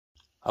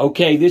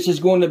Okay, this is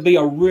going to be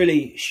a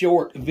really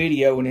short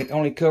video, and it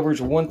only covers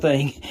one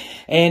thing.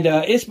 And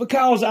it's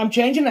because I'm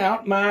changing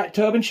out my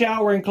tub and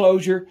shower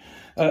enclosure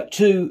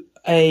to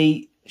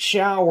a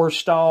shower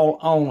stall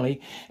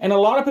only. And a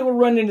lot of people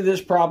run into this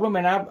problem,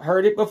 and I've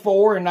heard it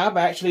before, and I've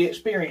actually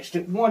experienced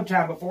it one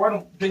time before. I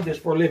don't do this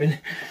for a living.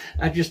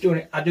 I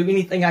do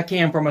anything I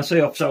can for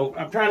myself. So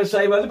I'm trying to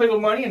save other people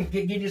money and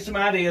give you some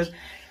ideas.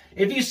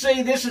 If you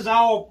see, this is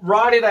all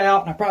rotted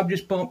out, and I probably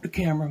just bumped the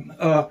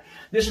camera.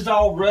 This is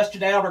all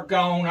rusted out or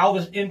gone. All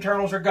the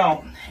internals are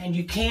gone, and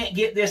you can't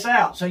get this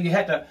out. So you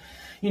have to,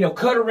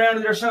 cut around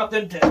it or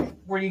something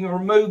where you can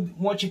remove,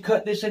 once you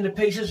cut this into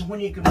pieces, when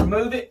you can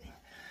remove it.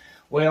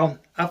 Well,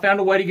 I found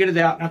a way to get it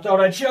out, and I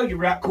thought I'd show you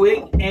right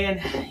quick.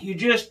 And you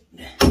just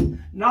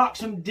knock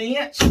some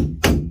dents, and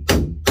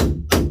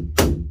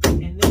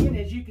then,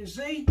 as you can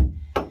see,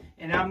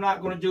 and I'm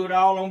not going to do it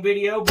all on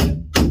video, but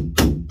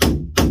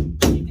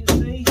you can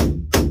see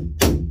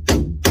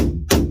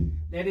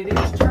that it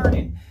is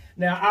turning.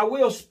 Now, I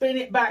will spin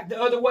it back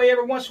the other way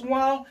every once in a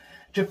while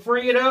to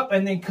free it up,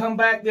 and then come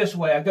back this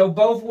way. I go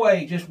both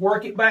ways. Just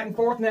work it back and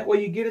forth, and that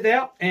way you get it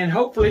out, and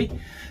hopefully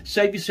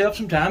save yourself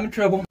some time and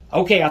trouble.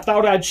 Okay, I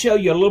thought I'd show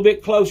you a little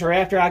bit closer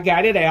after I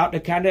got it out to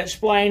kind of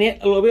explain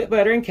it a little bit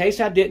better in case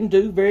I didn't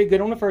do very good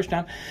on the first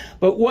time.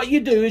 But what you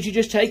do is you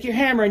just take your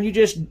hammer and you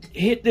just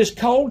hit this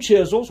cold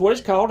chisel, what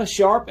it's called, a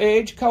sharp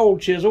edge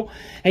cold chisel,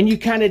 and you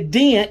kind of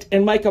dent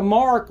and make a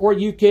mark where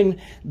you can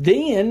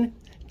then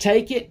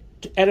take it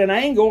at an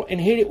angle and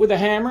hit it with a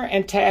hammer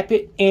and tap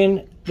it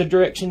in the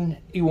direction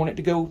you want it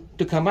to go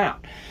to come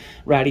out.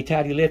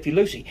 Righty-tighty,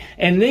 lefty-loosey.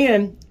 And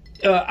then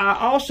I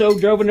also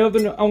drove another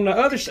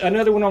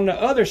one on the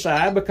other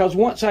side, because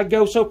once I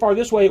go so far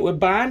this way, it would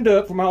bind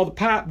up from all the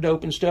pipe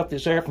dope and stuff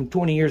that's there from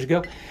 20 years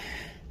ago.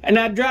 And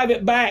I'd drive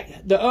it back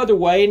the other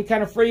way and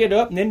kind of free it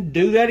up, and then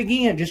do that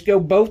again. Just go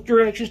both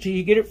directions till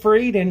you get it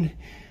freed, and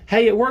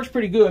hey, it works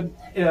pretty good.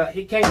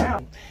 It came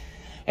out.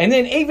 And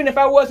then even if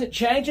I wasn't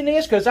changing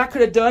this, because I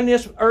could have done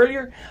this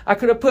earlier, I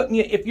could have put,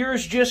 if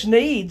yours just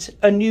needs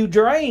a new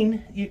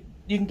drain, you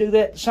can do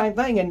that same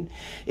thing. And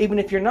even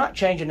if you're not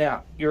changing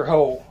out your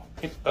whole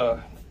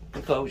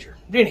enclosure.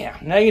 Anyhow,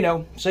 now you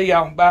know. See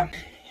y'all. Bye.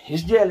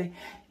 It's Jelly.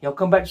 Y'all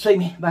come back to see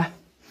me. Bye.